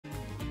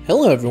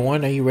Hello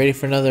everyone, are you ready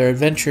for another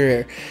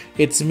adventure?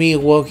 It's me,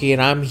 Woki,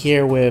 and I'm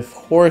here with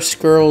Horse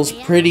Girls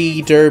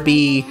Pretty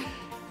Derby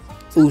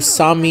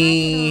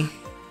Usami...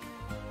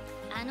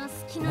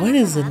 What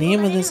is the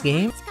name of this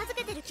game?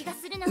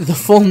 The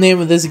full name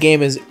of this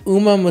game is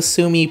Uma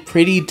Musume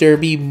Pretty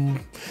Derby...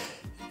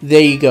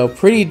 There you go,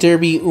 Pretty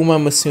Derby Uma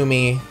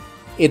Musume.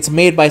 It's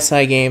made by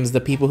Sai Games,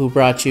 the people who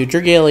brought you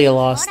Dragalia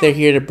Lost. They're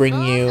here to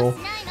bring you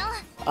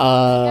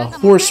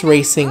horse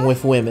racing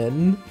with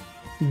women.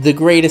 The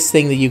greatest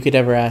thing that you could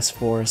ever ask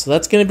for. So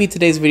that's going to be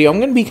today's video. I'm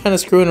going to be kind of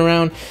screwing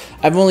around.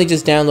 I've only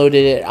just downloaded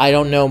it. I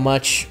don't know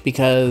much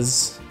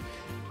because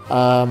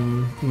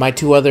my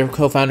two other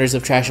co-founders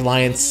of Trash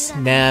Alliance,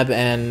 Nab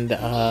and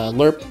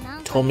Lerp,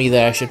 told me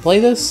that I should play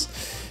this.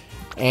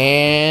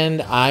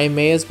 And I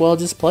may as well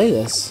just play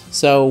this.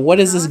 So what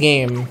is this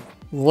game?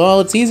 Well,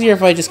 it's easier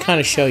if I just kind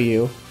of show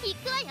you.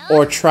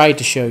 Or try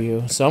to show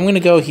you. So I'm going to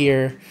go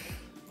here.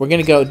 We're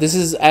gonna go, this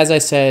is, as I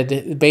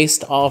said,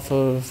 based off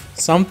of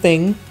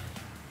something.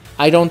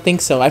 I don't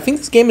think so. I think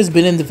this game has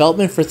been in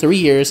development for 3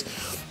 years.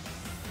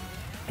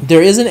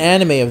 There is an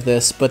anime of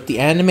this, but the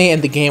anime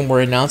and the game were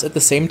announced at the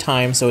same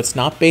time, so it's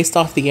not based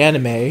off the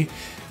anime.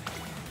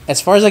 As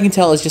far as I can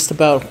tell, it's just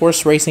about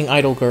horse racing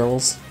idol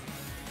girls.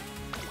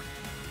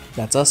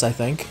 That's us, I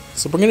think.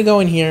 So we're gonna go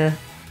in here,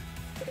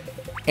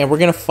 and we're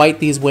gonna fight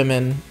these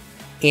women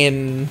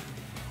in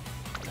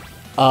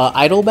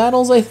idol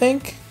battles, I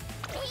think.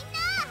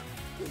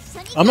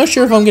 I'm not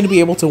sure if I'm going to be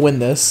able to win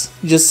this,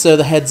 just so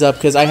the heads up,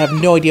 because I have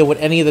no idea what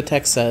any of the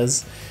text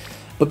says.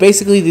 But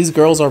basically, these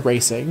girls are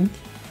racing.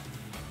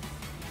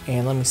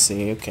 And let me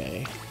see,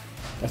 okay.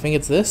 I think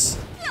it's this?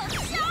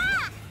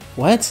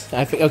 What?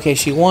 Okay,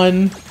 she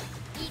won.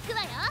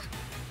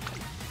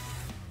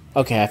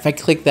 Okay, if I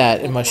click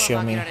that, it must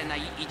show me.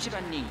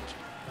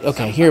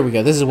 Okay, here we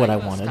go. This is what I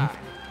wanted.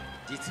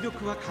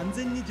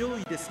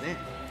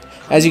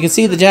 As you can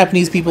see, the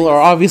Japanese people are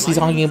obviously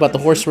talking about the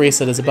horse race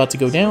that is about to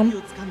go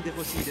down.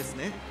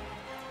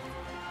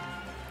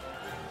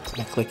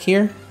 I click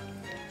here.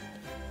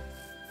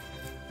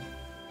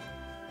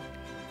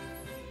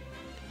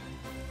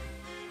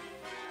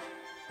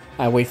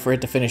 I wait for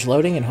it to finish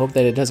loading and hope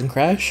that it doesn't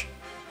crash.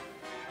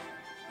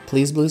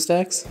 Please,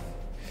 BlueStacks.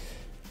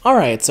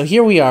 Alright, so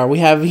here we are. We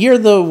have here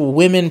the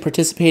women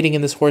participating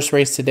in this horse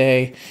race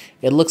today.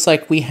 It looks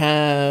like we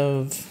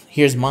have...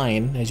 Here's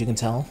mine, as you can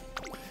tell.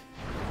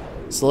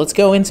 So let's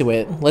go into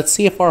it. Let's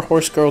see if our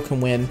horse girl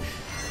can win.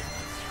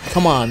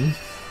 Come on.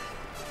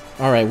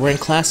 Alright, we're in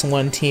Class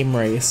 1 team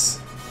race.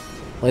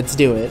 Let's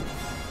do it.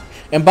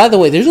 And by the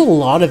way, there's a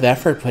lot of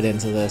effort put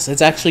into this.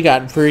 It's actually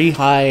got pretty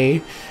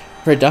high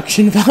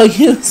production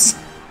values.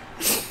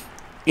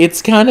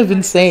 It's kind of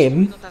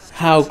insane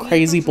how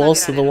crazy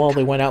balls to the wall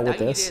they went out with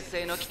this.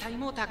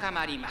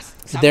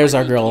 There's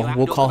our girl.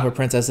 We'll call her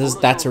Princess.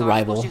 That's her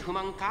rival.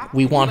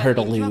 We want her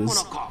to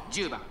lose.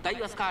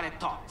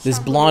 This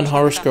blonde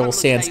horse girl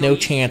stands no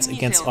chance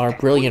against our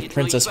brilliant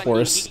princess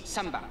horse,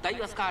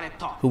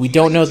 who we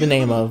don't know the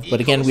name of, but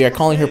again, we are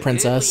calling her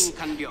Princess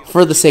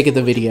for the sake of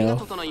the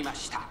video.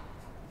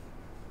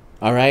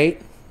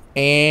 Alright,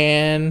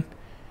 and...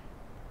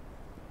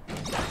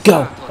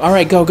 Go!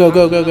 Alright, go, go,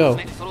 go, go, go.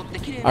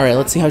 Alright,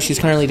 let's see how she's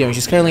currently doing.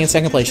 She's currently in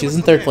 2nd place. She's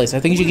in 3rd place. I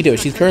think she can do it.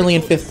 She's currently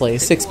in 5th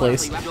place, 6th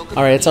place.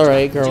 Alright, it's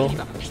alright, girl.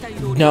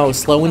 No,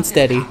 slow and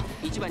steady.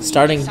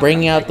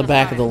 Bringing out the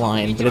back of the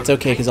line, but it's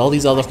okay because all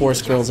these other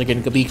horse girls are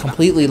going to be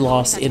completely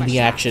lost in the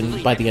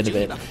action by the end of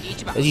it.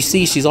 As you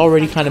see, she's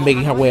already kind of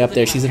making her way up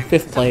there. She's in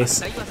 5th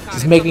place.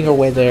 She's making her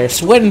way there,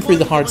 sweating through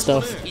the hard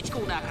stuff.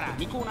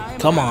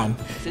 Come on.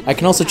 I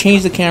can also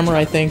change the camera,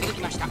 I think.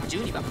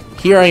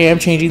 Here I am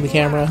changing the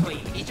camera.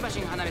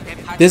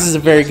 This is a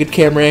very good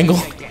camera angle.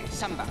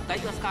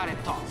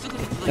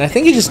 And I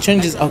think it just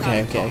changes...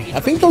 Okay, okay. I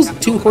think those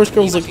two horse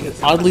girls look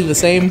oddly the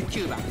same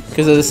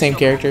because they're the same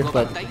character,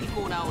 but...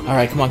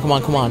 Alright, come on, come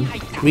on, come on.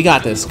 We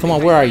got this. Come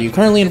on, where are you?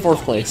 Currently in 4th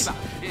place.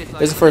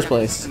 There's the 1st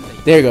place.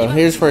 There you go.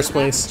 Here's 1st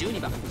place.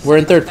 We're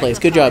in 3rd place.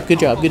 Good job, good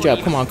job, good job.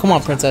 Come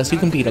on, Princess. You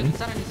can beat them.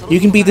 You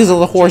can beat these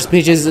little horse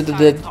bitches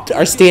that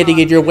are standing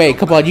in your way.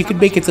 Come on, you can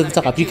make it to the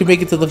top. You can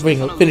make it to the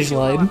finish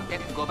line.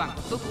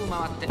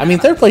 I mean,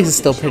 3rd place is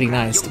still pretty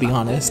nice, to be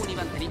honest.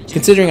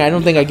 Considering I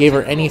don't think I gave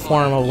her any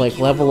form of, like,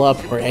 level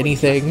up or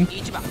anything.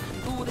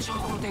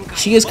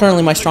 She is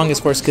currently my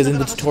strongest horse because in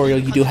the tutorial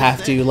you do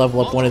have to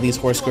level up one of these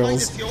horse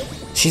girls.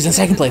 She's in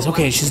 2nd place.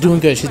 Okay, she's doing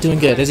good. She's doing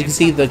good. As you can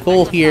see, the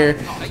goal here,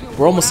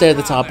 we're almost there at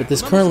the top, but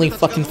this currently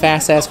fucking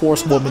fast-ass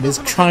horsewoman is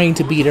trying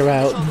to beat her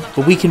out,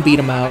 but we can beat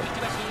him out.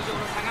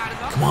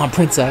 Come on,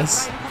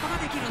 Princess.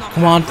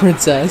 Come on,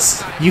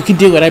 Princess. You can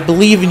do it. I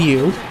believe in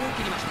you.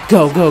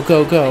 Go, go,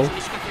 go, go.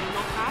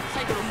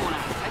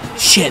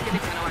 Shit.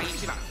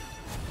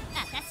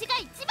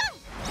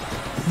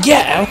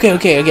 Yeah, okay,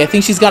 okay, okay. I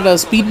think she's got a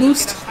speed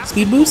boost.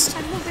 Speed boost.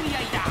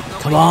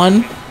 Come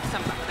on.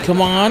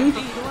 Come on.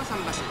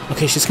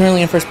 Okay, she's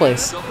currently in 1st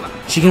place.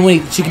 She can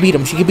win. She can beat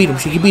him. She can beat him.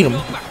 She can beat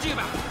him.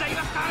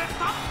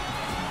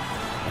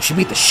 She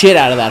beat the shit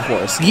out of that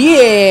horse.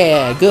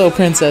 Yeah! Go,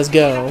 Princess,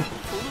 go.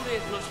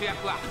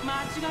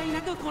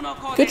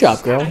 Good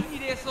job, girl.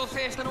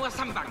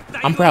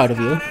 I'm proud of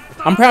you.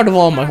 I'm proud of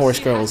all my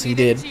horse girls. You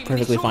did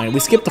perfectly fine. We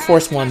skipped the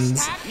first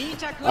one's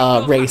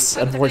race,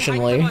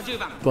 unfortunately,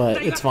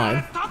 but it's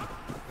fine.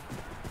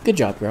 Good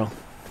job, girl.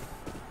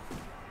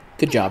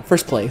 Good job.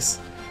 First place.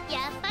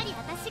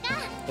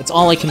 That's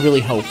all I can really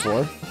hope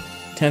for.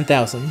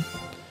 10,000.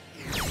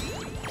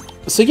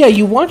 So yeah,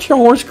 you watch your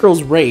horse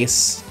girls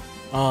race,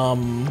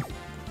 and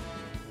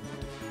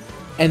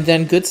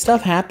then good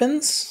stuff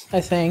happens,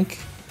 I think.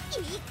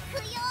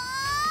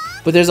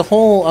 But there's a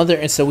whole other,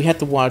 and so we have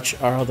to watch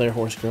our other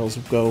horse girls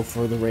go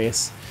for the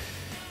race.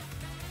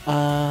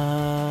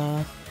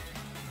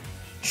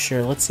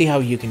 Sure, let's see how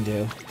you can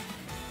do.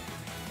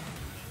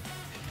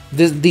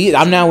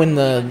 I'm now in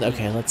the,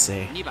 okay, let's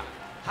see.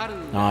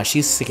 Aw,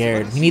 she's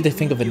scared. We need to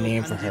think of a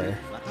name for her.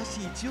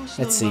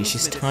 Let's see,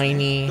 she's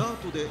tiny,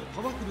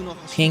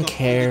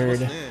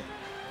 pink-haired.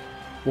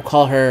 We'll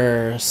call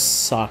her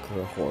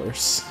Sakura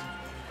Horse.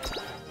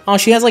 Oh,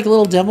 she has like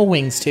little devil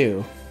wings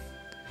too.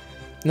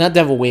 Not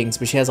devil wings,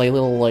 but she has like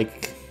little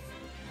like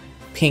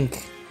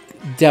pink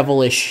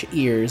devilish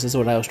ears is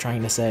what I was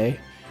trying to say.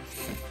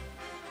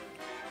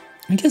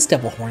 I guess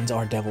devil horns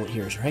are devil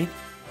ears, right?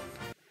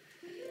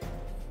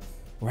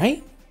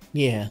 Right?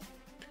 Yeah.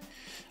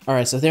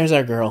 Alright, so there's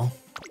our girl.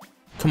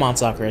 Come on,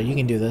 Sakura, you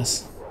can do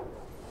this.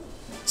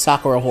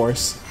 Sakura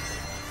Horse.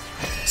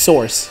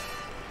 Source.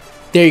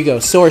 There you go.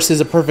 Source is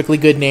a perfectly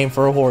good name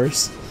for a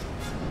horse.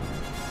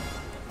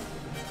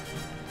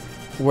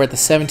 We're at the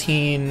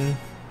 17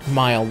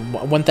 mile,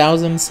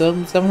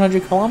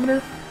 1,700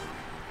 kilometer?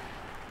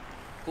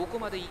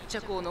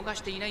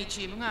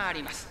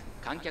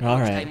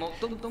 Alright.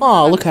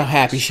 Oh, look how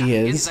happy she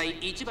is.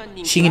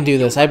 She can do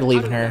this. I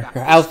believe in her.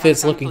 Her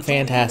outfit's looking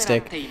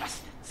fantastic.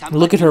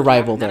 Look at her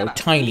rival, though.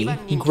 Tiny,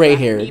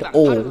 gray-haired,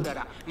 old.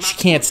 She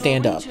can't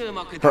stand up.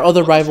 Her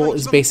other rival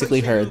is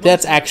basically her.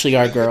 That's actually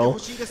our girl.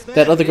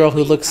 That other girl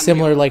who looks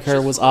similar like her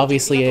was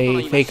obviously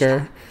a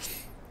faker.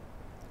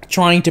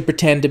 Trying to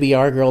pretend to be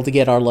our girl to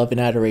get our love and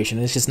adoration.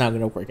 It's just not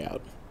going to work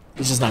out.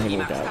 It's just not going to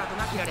work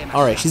out.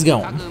 Alright, she's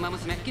going.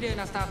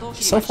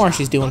 So far,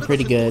 she's doing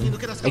pretty good.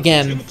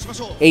 Again,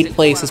 8th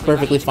place is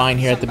perfectly fine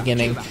here at the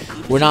beginning.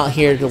 We're not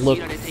here to look...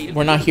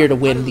 We're not here to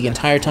win the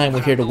entire time.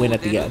 We're here to win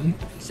at the end.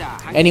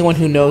 Anyone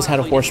who knows how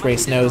to horse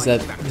race knows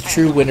that the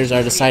true winners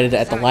are decided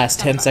at the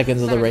last 10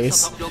 seconds of the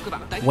race.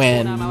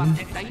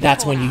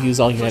 That's when you use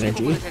all your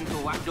energy.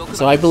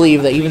 So I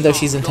believe that even though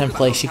she's in 10th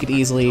place, she could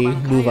easily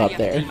move up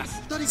there.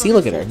 See,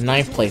 look at her,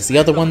 9th place. The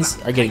other ones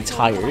are getting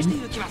tired.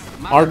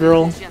 Our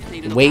girl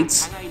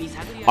waits.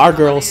 Our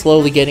girl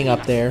slowly getting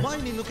up there.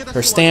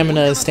 Her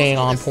stamina is staying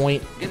on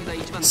point.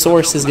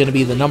 Source is going to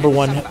be the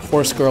 #1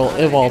 horse girl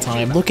of all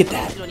time. Look at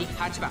that.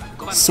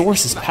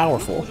 Source is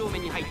powerful.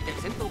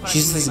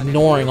 She's just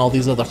ignoring all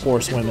these other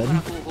horse women.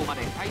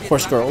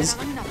 Horse girls.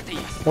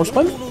 Horse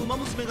women?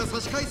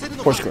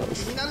 Horse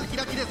girls.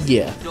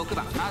 Yeah.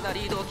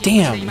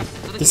 Damn.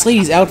 This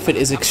lady's outfit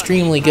is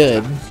extremely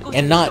good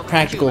and not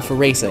practical for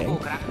racing.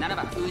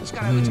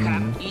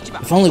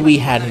 If only we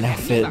had an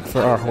outfit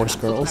for our horse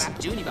girls.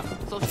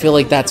 I feel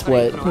like that's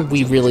what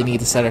we really need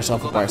to set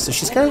ourselves apart. So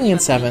she's currently in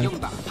 7th.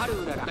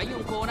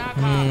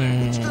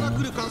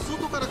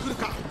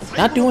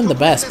 Not doing the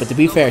best, but to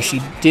be fair,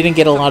 she didn't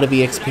get a lot of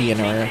EXP in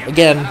her.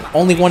 Again,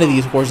 only one of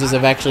these horses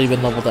have actually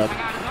been leveled up.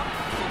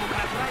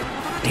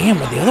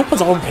 Damn, are the other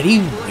ones already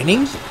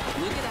winning?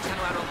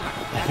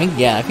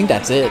 I think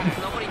that's it.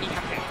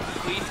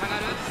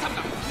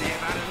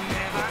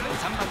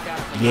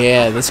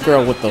 Yeah, this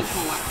girl with the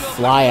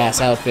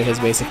fly-ass outfit has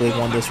basically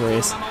won this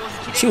race.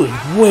 She was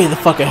way the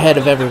fuck ahead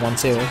of everyone,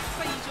 too.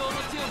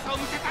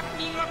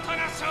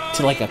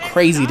 To like a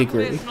crazy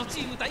degree.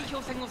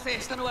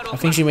 I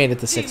think she made it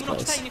to 6th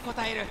place.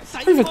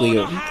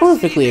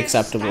 Perfectly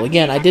acceptable.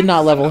 Again, I did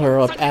not level her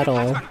up at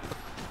all.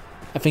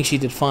 I think she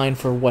did fine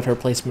for what her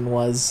placement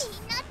was.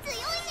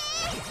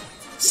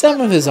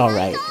 7th is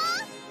alright.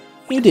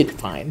 You did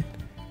fine.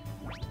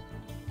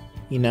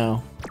 You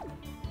know.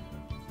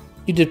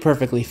 You did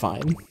perfectly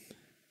fine.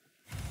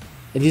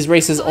 And these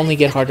races only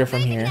get harder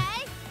from here.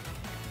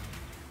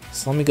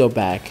 So let me go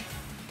back.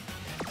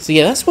 So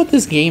yeah, that's what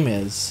this game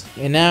is.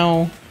 And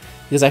now,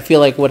 because I feel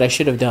like what I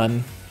should have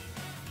done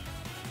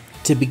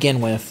to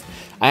begin with,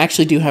 I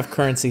actually do have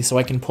currency so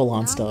I can pull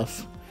on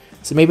stuff.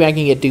 So maybe I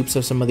can get dupes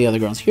of some of the other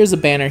girls. Here's the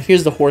banner.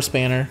 Here's the horse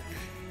banner.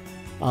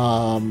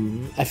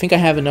 I think I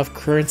have enough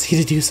currency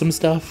to do some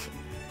stuff.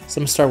 So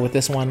I'm going to start with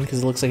this one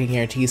because it looks like it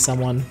guarantees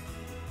someone.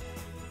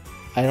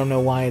 I don't know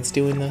why it's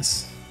doing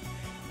this.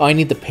 Oh, I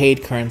need the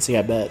paid currency,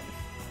 I bet.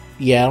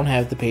 Yeah, I don't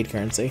have the paid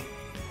currency.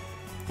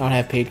 I don't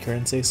have paid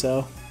currency,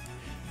 so...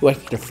 Ooh, I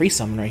can get a free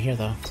summon right here,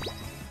 though.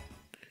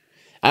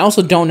 I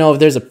also don't know if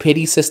there's a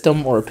pity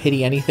system or a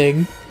pity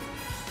anything.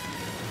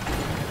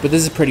 But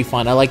this is pretty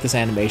fun. I like this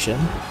animation.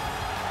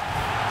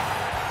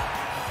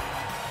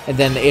 And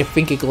then I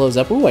think it glows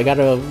up. Ooh, I got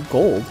a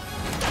gold.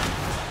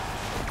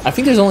 I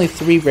think there's only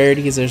 3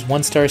 rarities. There's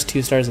 1 stars,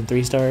 2 stars, and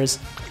 3 stars.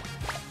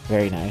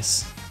 Very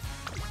nice.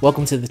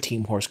 Welcome to the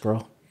team, Horse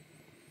Girl.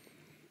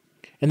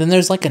 And then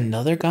there's like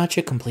another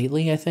gacha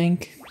completely, I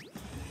think,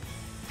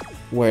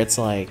 where it's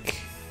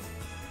like,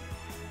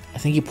 I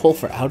think you pull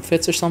for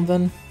outfits or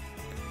something.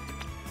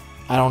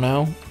 I don't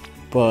know,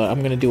 but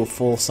I'm gonna do a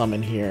full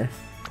summon here.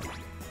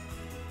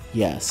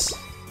 Yes.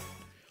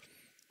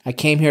 I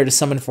came here to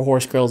summon for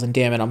horse girls, and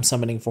damn it, I'm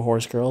summoning for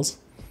horse girls.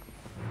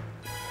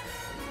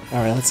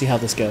 Alright, let's see how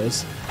this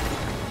goes.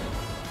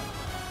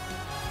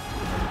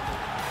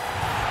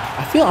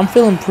 I'm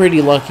feeling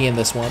pretty lucky in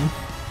this one.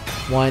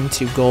 1,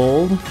 2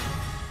 gold.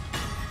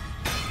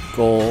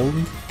 Gold.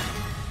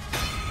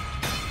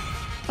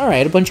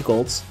 Alright, a bunch of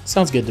golds.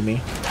 Sounds good to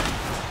me.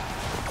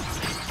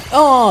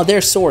 Oh,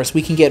 there's Source.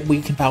 We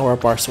can power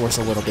up our Source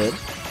a little bit.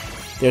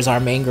 There's our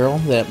main girl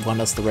that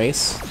won us the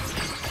race.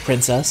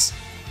 Princess.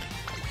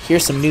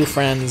 Here's some new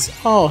friends.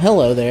 Oh,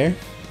 hello there.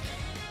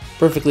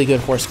 Perfectly good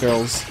horse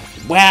girls.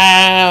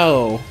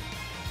 Wow!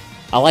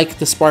 I like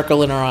the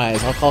sparkle in her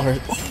eyes. I'll call her...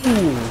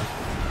 Ooh.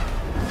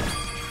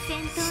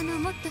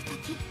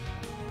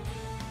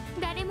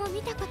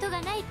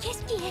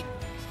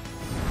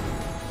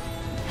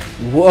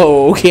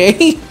 Whoa,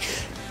 okay.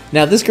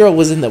 Now this girl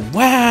was in the...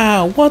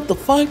 Wow, what the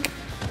fuck?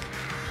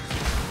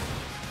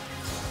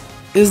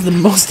 This is the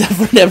most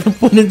effort ever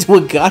put into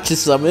a gacha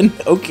summon.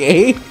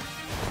 Okay.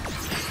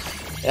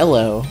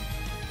 Hello.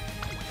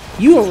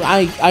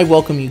 I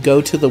welcome you.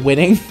 Go to the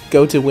winning.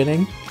 Go to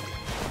winning.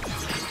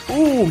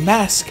 Ooh,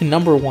 mask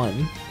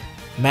 #1.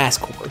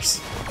 Mask horse.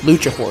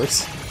 Lucha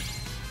horse.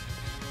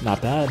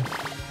 Not bad.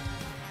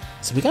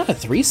 So we got a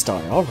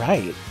 3-star.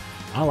 Alright.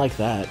 I like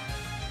that.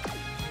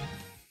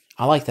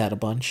 I like that a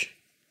bunch.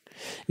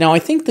 Now, I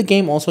think the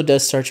game also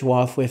does start you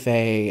off with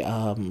a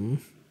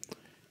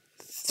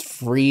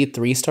free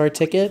 3-star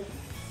ticket,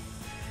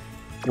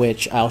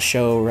 which I'll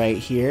show right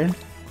here,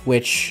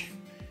 which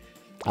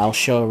I'll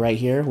show right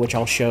here.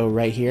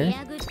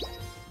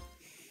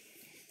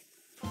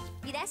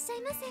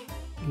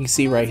 You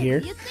see right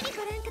here.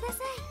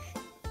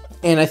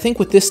 And I think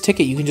with this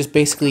ticket, you can just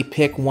basically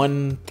pick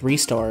one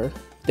 3-star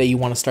that you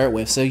want to start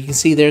with. So you can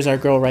see there's our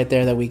girl right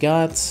there that we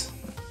got.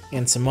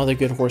 And some other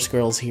good horse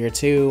girls here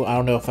too. I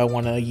don't know if I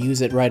want to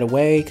use it right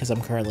away because I'm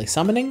currently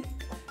summoning.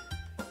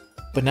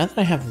 But now that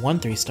I have one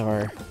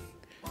 3-star,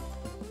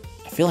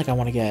 I feel like I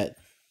want to get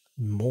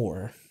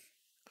more.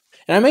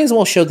 And I may as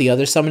well show the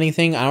other summoning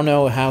thing. I don't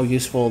know how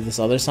useful this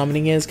other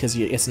summoning is because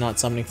it's not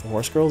summoning for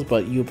horse girls,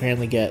 but you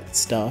apparently get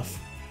stuff.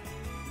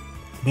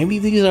 Maybe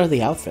these are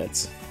the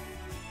outfits.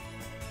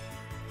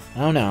 I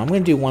don't know. I'm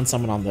going to do one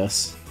summon on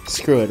this.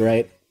 Screw it,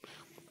 right?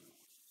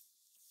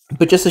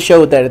 But just to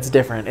show that it's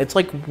different. It's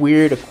like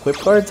weird equip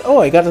cards. Oh,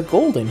 I got a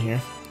gold in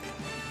here.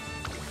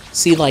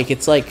 See, like,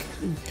 it's like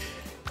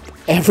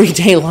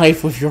everyday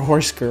life with your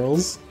horse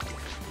girls.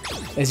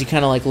 As you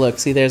kind of like look.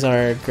 See, there's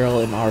our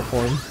girl in our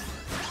form.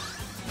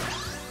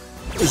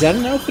 Is that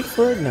an outfit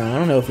for it? No, I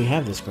don't know if we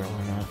have this girl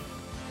or not.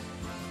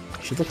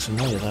 She looks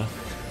familiar, though.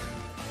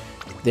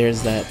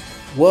 There's that.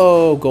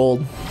 Whoa,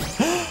 gold.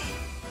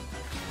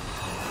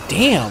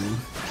 Damn.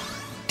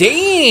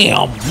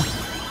 Damn!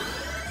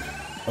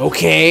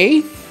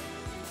 Okay.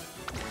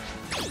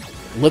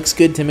 Looks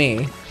good to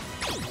me.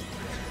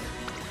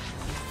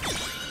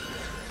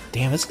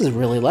 Damn, this is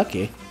really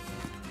lucky.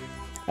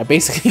 I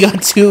basically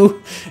got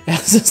 2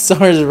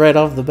 SSRs right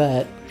off the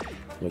bat.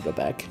 Let me go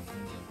back.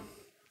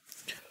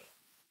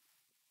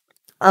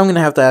 I'm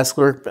gonna have to ask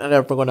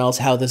everyone else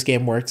how this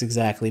game works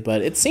exactly,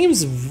 but it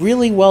seems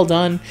really well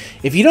done.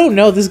 If you don't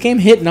know, this game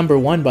hit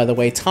 #1, by the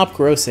way, top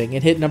grossing.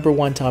 It hit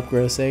 #1 top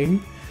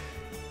grossing.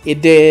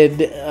 It did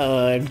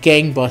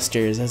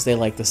gangbusters, as they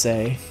like to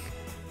say.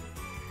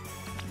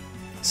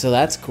 So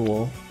that's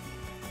cool.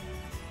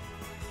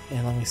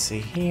 And let me see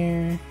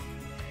here.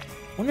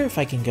 I wonder if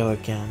I can go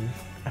again.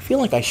 I feel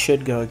like I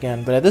should go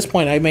again, but at this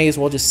point I may as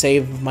well just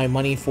save my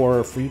money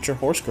for future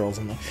horse girls.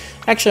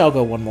 Actually, I'll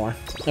go one more,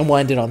 and we'll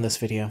end it on this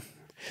video.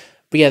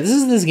 But yeah, this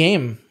is this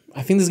game.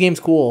 I think this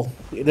game's cool.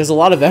 There's a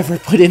lot of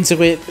effort put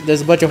into it.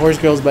 There's a bunch of horse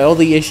girls, but all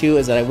the issue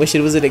is that I wish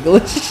it was in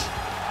English.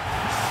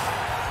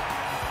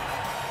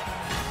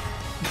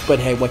 But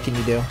hey, what can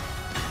you do?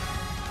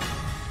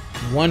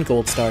 1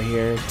 gold star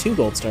here, 2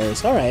 gold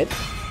stars. Alright.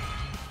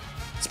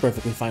 It's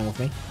perfectly fine with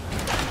me.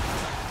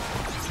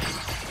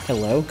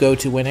 Hello, go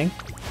to winning.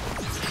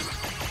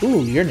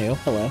 Ooh, you're new.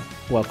 Hello.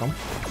 Welcome.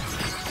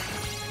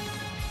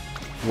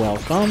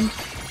 Welcome.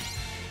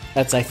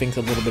 That's, I think,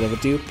 a little bit of a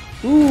dupe.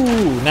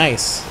 Ooh,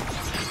 nice.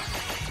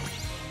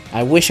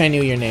 I wish I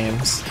knew your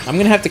names. I'm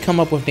gonna have to come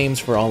up with names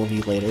for all of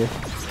you later.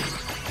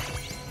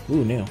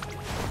 Ooh, new.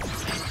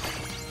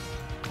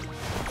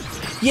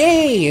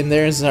 Yay! And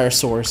there's our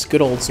source. Good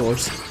old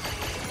source.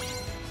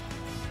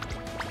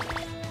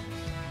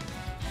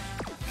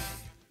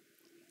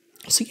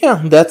 So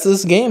yeah, that's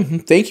this game.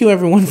 Thank you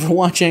everyone for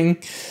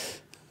watching.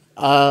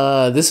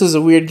 This is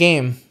a weird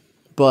game,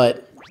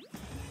 but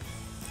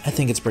I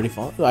think it's pretty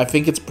fun. I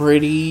think it's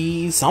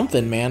pretty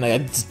something, man.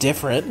 It's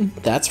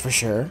different, that's for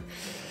sure.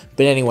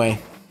 But anyway,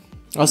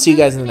 I'll see you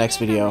guys in the next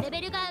video.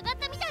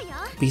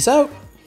 Peace out!